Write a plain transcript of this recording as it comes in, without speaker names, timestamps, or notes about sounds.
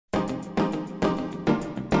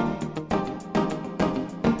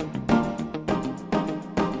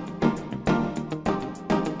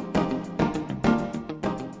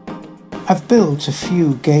I've built a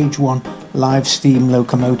few Gauge 1 live steam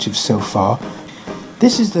locomotives so far.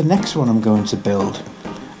 This is the next one I'm going to build,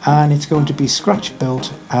 and it's going to be scratch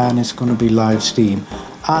built and it's going to be live steam,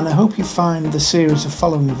 and I hope you find the series of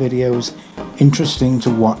following videos interesting to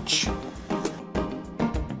watch.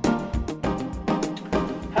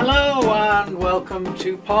 Hello and welcome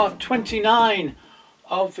to part 29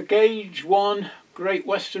 of the Gauge 1 Great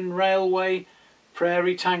Western Railway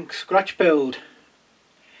Prairie tank scratch build.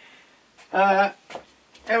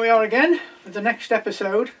 Here we are again with the next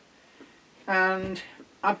episode, and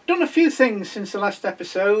I've done a few things since the last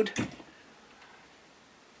episode.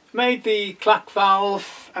 Made the clack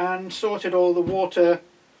valve and sorted all the water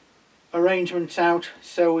arrangements out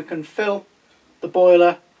so we can fill the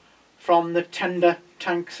boiler from the tender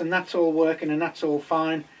tanks, and that's all working and that's all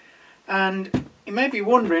fine. And you may be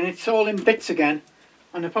wondering, it's all in bits again,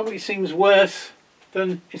 and it probably seems worse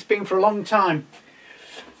than it's been for a long time.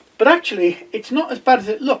 But actually, it's not as bad as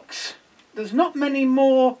it looks. There's not many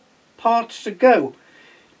more parts to go.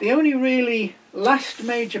 The only really last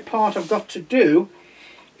major part I've got to do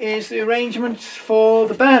is the arrangements for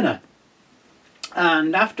the burner.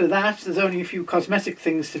 And after that, there's only a few cosmetic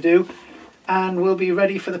things to do, and we'll be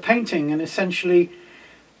ready for the painting. And essentially,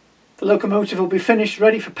 the locomotive will be finished,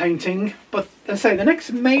 ready for painting. But as I say, the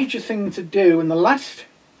next major thing to do, and the last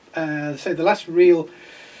real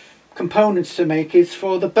components to make, is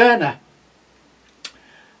for the burner.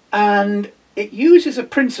 And it uses a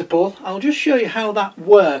principle. I'll just show you how that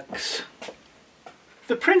works.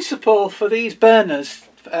 The principle for these burners,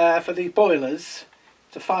 for these boilers,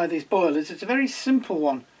 to fire these boilers, it's a very simple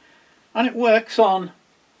one, and it works on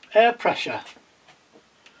air pressure,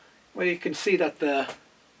 where you can see that there.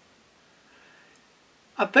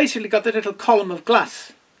 I've basically got the little column of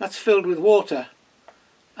glass that's filled with water,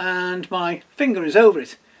 and my finger is over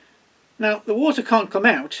it. Now the water can't come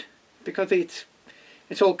out because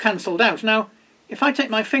it's all cancelled out. Now if I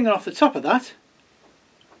take my finger off the top of that,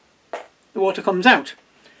 the water comes out.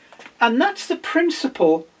 And that's the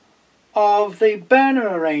principle of the burner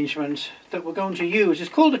arrangement that we're going to use. It's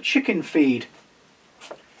called a chicken feed.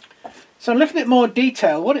 So in a little bit more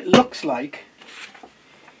detail, what it looks like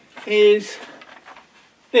is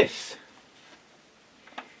this.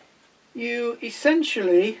 You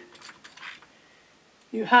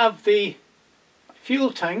have the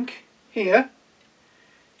fuel tank here,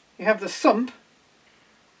 you have the sump,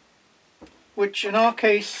 which in our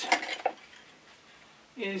case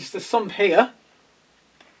is the sump here,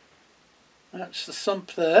 that's the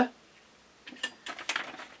sump there.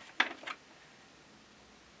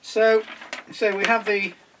 So we have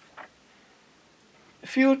the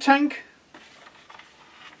fuel tank,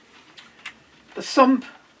 the sump,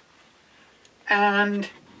 and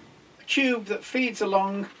tube that feeds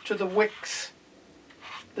along to the wicks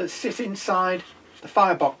that sit inside the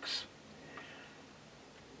firebox.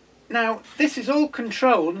 Now this is all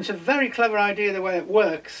controlled, and it's a very clever idea the way it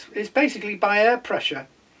works. It's basically by air pressure.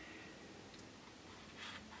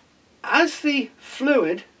 As the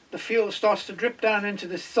fluid, the fuel, starts to drip down into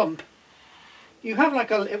the sump, you have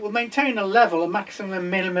it will maintain a level, a maximum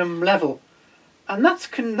and minimum level, and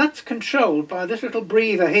that's controlled by this little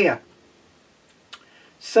breather here.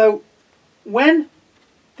 So when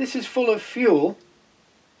this is full of fuel,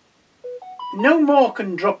 no more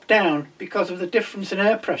can drop down because of the difference in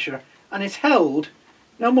air pressure, and it's held.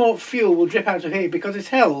 No more fuel will drip out of here because it's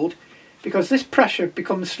held, because this pressure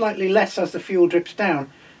becomes slightly less as the fuel drips down,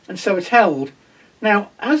 and so it's held. Now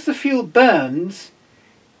as the fuel burns,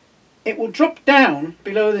 it will drop down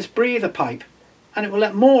below this breather pipe, and it will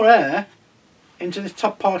let more air into the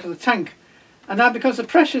top part of the tank. And now because the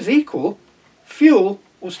pressure is equal, fuel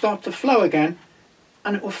will start to flow again,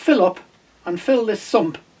 and it will fill up and fill this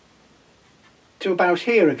sump to about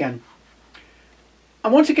here again.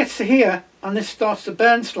 And once it gets to here and this starts to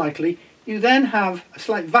burn slightly, you then have a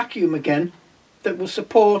slight vacuum again that will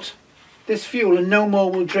support this fuel, and no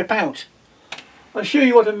more will drip out. I'll show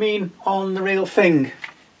you what I mean on the real thing.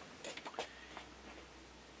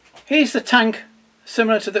 Here's the tank,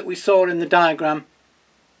 similar to that we saw in the diagram,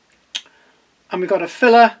 and we've got a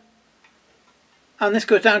filler, and this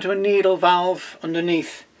goes down to a needle valve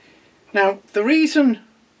underneath. Now the reason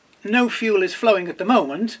no fuel is flowing at the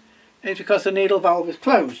moment is because the needle valve is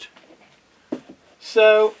closed.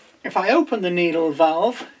 So if I open the needle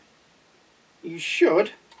valve, you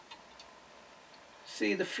should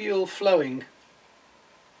see the fuel flowing.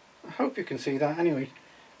 I hope you can see that. Anyway,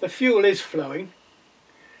 the fuel is flowing.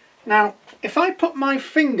 Now if I put my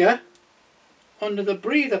finger under the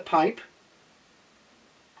breather pipe,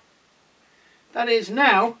 that is,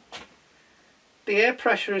 now the air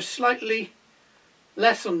pressure is slightly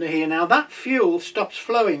less under here now, that fuel stops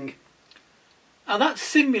flowing. Now that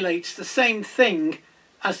simulates the same thing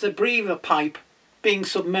as the breather pipe being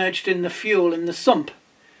submerged in the fuel in the sump.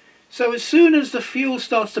 So as soon as the fuel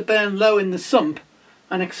starts to burn low in the sump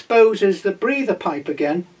and exposes the breather pipe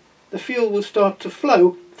again, the fuel will start to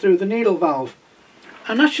flow through the needle valve.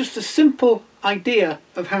 And that's just a simple idea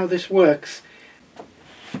of how this works.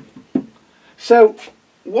 So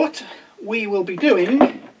what we will be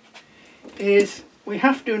doing is we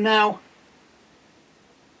have to now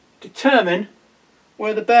determine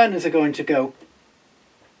where the burners are going to go.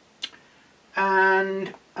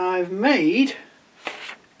 And I've made,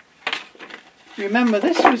 remember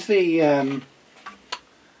this was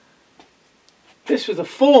the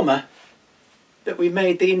former that we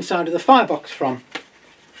made the inside of the firebox from.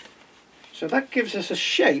 So that gives us a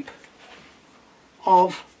shape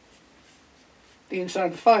of the inside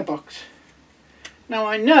of the firebox. Now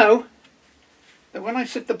I know that when I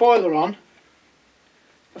sit the boiler on,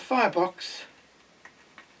 the firebox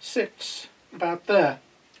sits about there.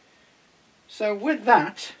 So with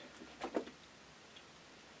that,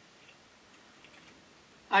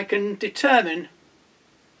 I can determine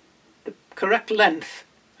the correct length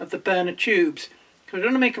of the burner tubes. Because I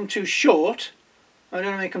don't want to make them too short, I don't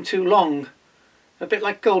want to make them too long. A bit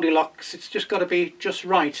like Goldilocks, it's just got to be just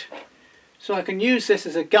right. So I can use this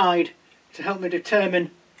as a guide to help me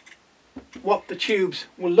determine what the tubes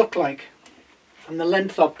will look like and the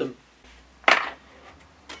length of them.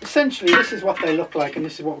 Essentially this is what they look like, and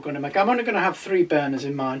this is what we're going to make. I'm only going to have 3 burners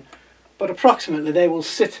in mine, but approximately they will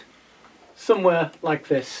sit somewhere like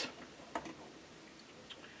this.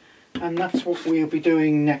 And that's what we'll be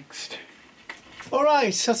doing next.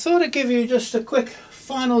 Alright, so I thought I'd give you just a quick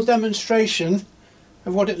final demonstration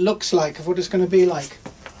of what it looks like, of what it's going to be like.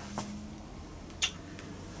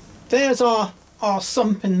 There's our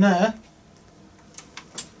sump in there,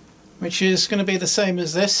 which is going to be the same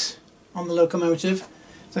as this on the locomotive.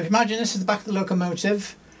 So if you imagine this is the back of the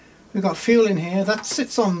locomotive, we've got fuel in here, that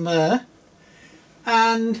sits on there,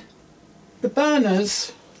 and the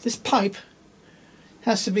burners, this pipe,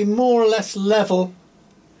 has to be more or less level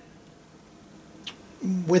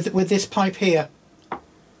with this pipe here.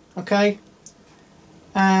 Okay?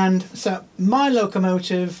 And so my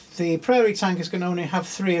locomotive, the Prairie tank, is going to only have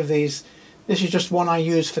 3 of these. This is just one I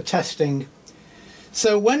use for testing.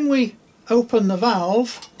 So when we open the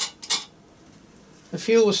valve, the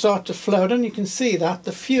fuel will start to flow, and you can see that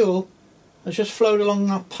the fuel has just flowed along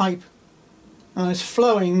that pipe and is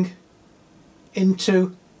flowing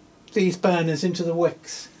into these burners, into the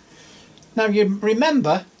wicks. Now you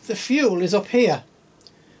remember the fuel is up here,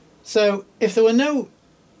 so if there were no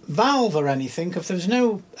valve or anything, if there was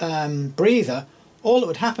no breather, all that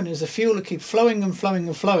would happen is the fuel would keep flowing and flowing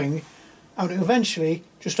and flowing, and it would eventually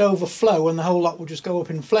just overflow and the whole lot would just go up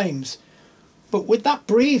in flames. But with that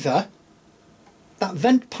breather, that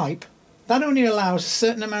vent pipe, that only allows a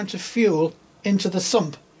certain amount of fuel into the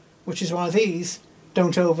sump, which is why these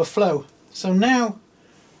don't overflow. So now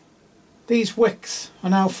these wicks are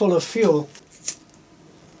now full of fuel.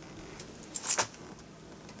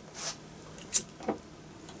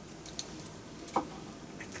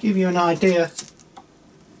 Give you an idea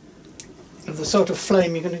of the sort of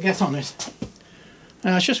flame you're going to get on it.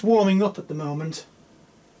 Now it's just warming up at the moment,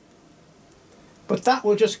 but that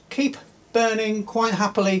will just keep burning quite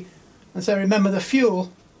happily. And so remember, the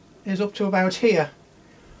fuel is up to about here,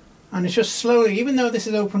 and it's just slowly, even though this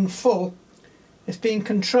is open full, it's being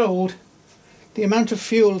controlled. The amount of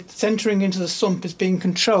fuel that's entering into the sump is being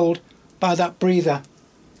controlled by that breather.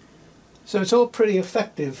 So it's all pretty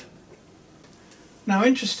effective. Now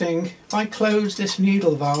interesting, if I close this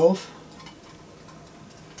needle valve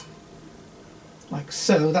like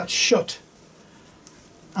so, that's shut,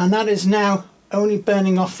 and that is now only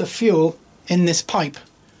burning off the fuel in this pipe.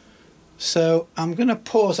 So I'm going to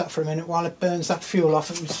pause that for a minute while it burns that fuel off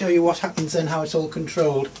and show you what happens then, how it's all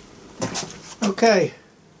controlled. Okay,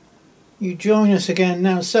 you join us again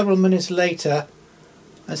now several minutes later.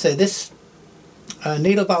 I say this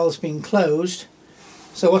needle valve's been closed.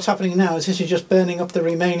 So what's happening now is this is just burning up the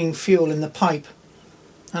remaining fuel in the pipe,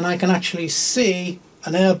 and I can actually see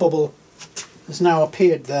an air bubble has now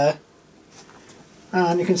appeared there,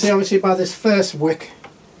 and you can see obviously by this first wick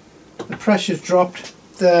the pressure's dropped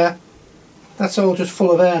there. That's all just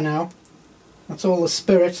full of air now. That's all the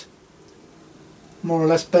spirit more or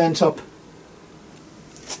less burnt up,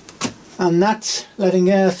 and that's letting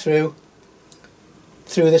air through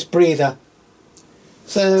this breather.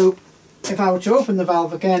 So if I were to open the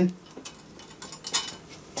valve again,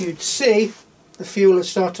 you'd see the fuel will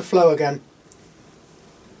start to flow again,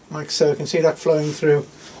 like so. You can see that flowing through.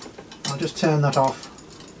 I'll just turn that off.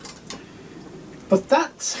 But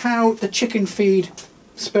that's how the chicken feed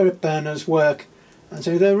spirit burners work, and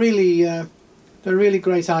so they're a really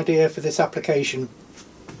great idea for this application.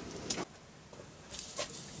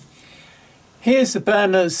 Here's the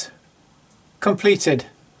burners completed.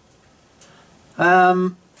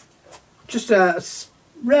 Just a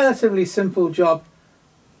relatively simple job.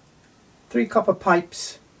 3 copper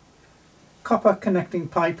pipes, copper connecting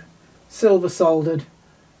pipe, silver soldered,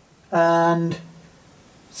 and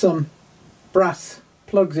some brass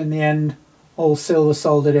plugs in the end, all silver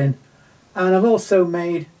soldered in. And I've also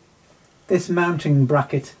made this mounting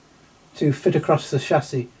bracket to fit across the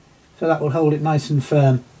chassis, so that will hold it nice and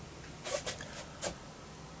firm.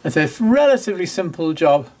 It's a relatively simple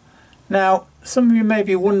job. Now, some of you may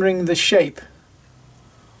be wondering the shape.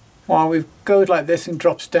 While we go like this and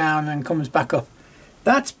drops down and comes back up.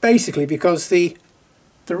 That's basically because the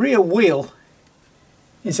rear wheel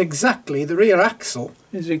is exactly, the rear axle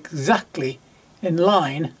is exactly in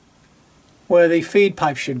line where the feed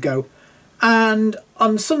pipe should go. And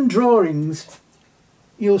on some drawings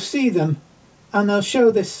you'll see them and they'll show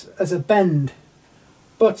this as a bend,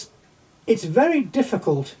 but it's very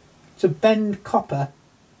difficult to bend copper,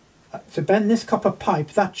 to bend this copper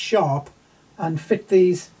pipe that sharp and fit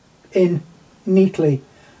these in neatly.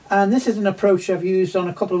 And this is an approach I've used on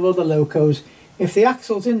a couple of other locos. If the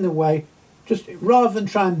axle's in the way, just rather than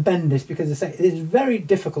try and bend it, because it is very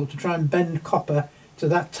difficult to try and bend copper to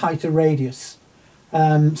that tighter radius.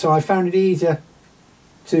 So I found it easier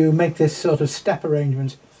to make this sort of step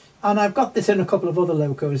arrangement. And I've got this in a couple of other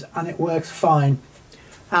locos and it works fine.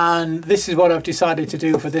 And this is what I've decided to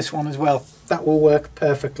do for this one as well. That will work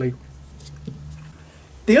perfectly.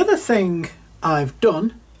 The other thing I've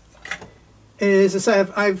done is, as I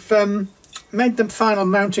say, I've made the final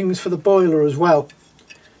mountings for the boiler as well.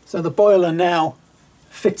 So the boiler now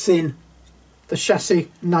fits in the chassis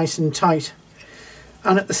nice and tight.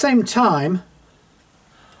 And at the same time,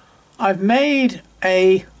 I've made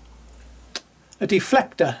a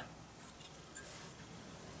deflector.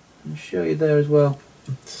 I'll show you there as well.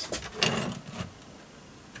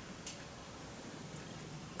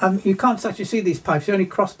 You can't actually see these pipes. The only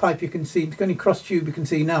cross pipe you can see, the only cross tube you can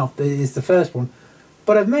see now is the first one.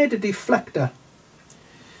 But I've made a deflector,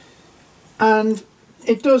 and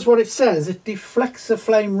it does what it says. It deflects the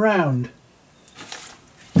flame round.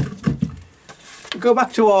 We go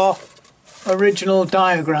back to our original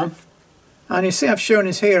diagram, and you see I've shown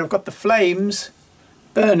this here. I've got the flames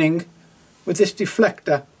burning with this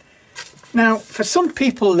deflector. Now, for some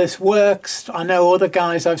people this works. I know other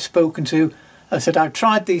guys I've spoken to have said I've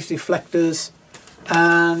tried these deflectors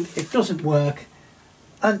and it doesn't work.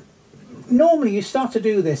 And normally you start to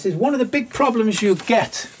do this is one of the big problems you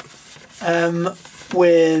get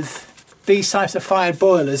with these types of fired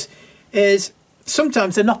boilers is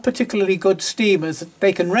sometimes they're not particularly good steamers.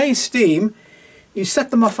 They can raise steam, you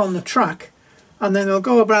set them off on the track, and then they'll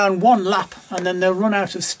go around one lap and then they'll run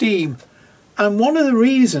out of steam. And one of the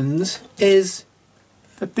reasons is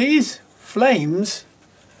that these flames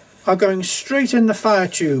are going straight in the fire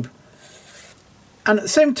tube, and at the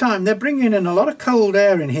same time they're bringing in a lot of cold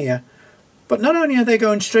air in here. But not only are they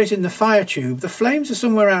going straight in the fire tube, the flames are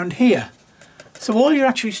somewhere around here. So all you're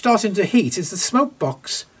actually starting to heat is the smoke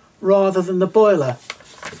box rather than the boiler.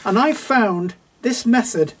 And I found this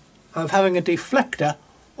method of having a deflector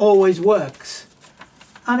always works.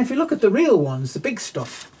 And if you look at the real ones, the big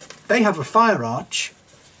stuff, they have a fire arch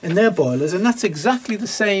in their boilers, and that's exactly the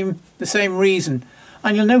same reason.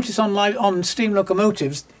 And you'll notice on steam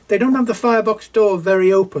locomotives, they don't have the firebox door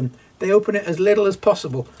very open. They open it as little as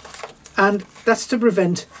possible. And that's to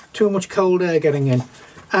prevent too much cold air getting in.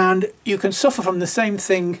 And you can suffer from the same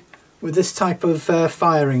thing with this type of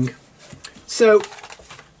firing. So,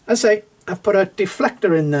 as I say, I've put a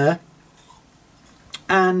deflector in there.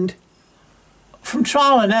 And from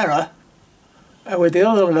trial and error, with the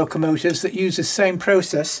other locomotives that use the same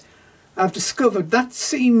process, I've discovered that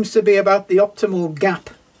seems to be about the optimal gap,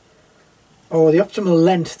 or the optimal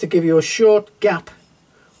length, to give you a short gap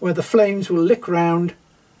where the flames will lick round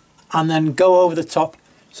and then go over the top,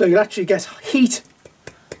 so you'll actually get heat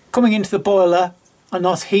coming into the boiler and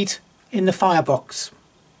not heat in the firebox.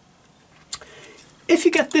 If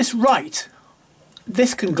you get this right,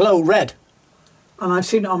 this can glow red, and I've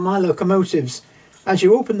seen it on my locomotives. As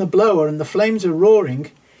you open the blower and the flames are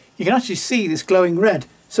roaring, you can actually see this glowing red,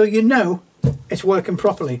 so you know it's working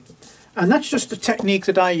properly. And that's just the technique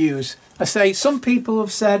that I use. I say some people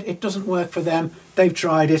have said it doesn't work for them, they've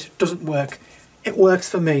tried it, it doesn't work. It works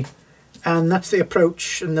for me, and that's the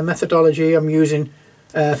approach and the methodology I'm using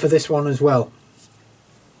for this one as well.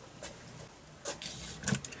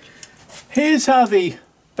 here's how the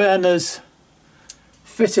burners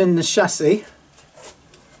fit in the chassis,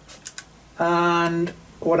 and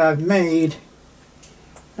what I've made,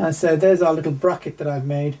 as I said, there's our little bracket that I've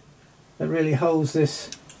made that really holds this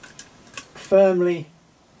firmly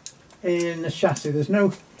in the chassis. There's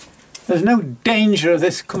no danger of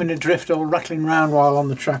this coming adrift or rattling around while on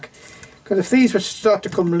the track, because if these were to start to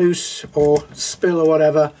come loose or spill or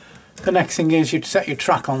whatever, the next thing is you'd set your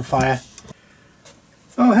track on fire.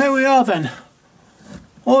 Oh, here we are then,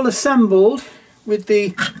 all assembled with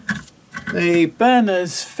the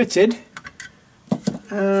burners fitted,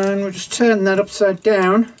 and we'll just turn that upside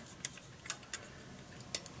down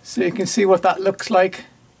so you can see what that looks like,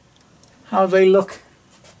 how they look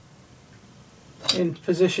in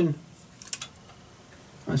position.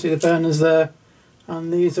 I see the burners there,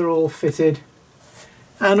 and these are all fitted,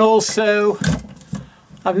 and also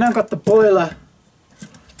I've now got the boiler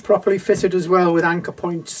properly fitted as well, with anchor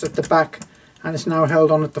points at the back, and it's now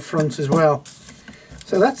held on at the front as well.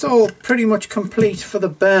 So that's all pretty much complete for the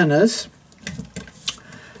burners.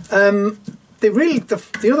 The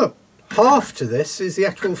other half to this is the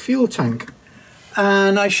actual fuel tank,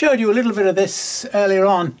 and I showed you a little bit of this earlier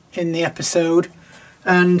on in the episode,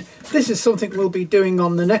 and this is something we'll be doing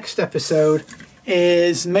on the next episode,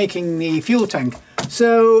 is making the fuel tank.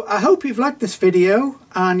 So I hope you've liked this video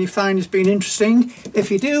and you find it's been interesting. If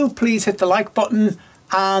you do, please hit the like button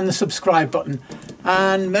and the subscribe button,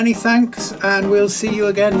 and many thanks, and we'll see you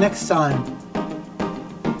again next time.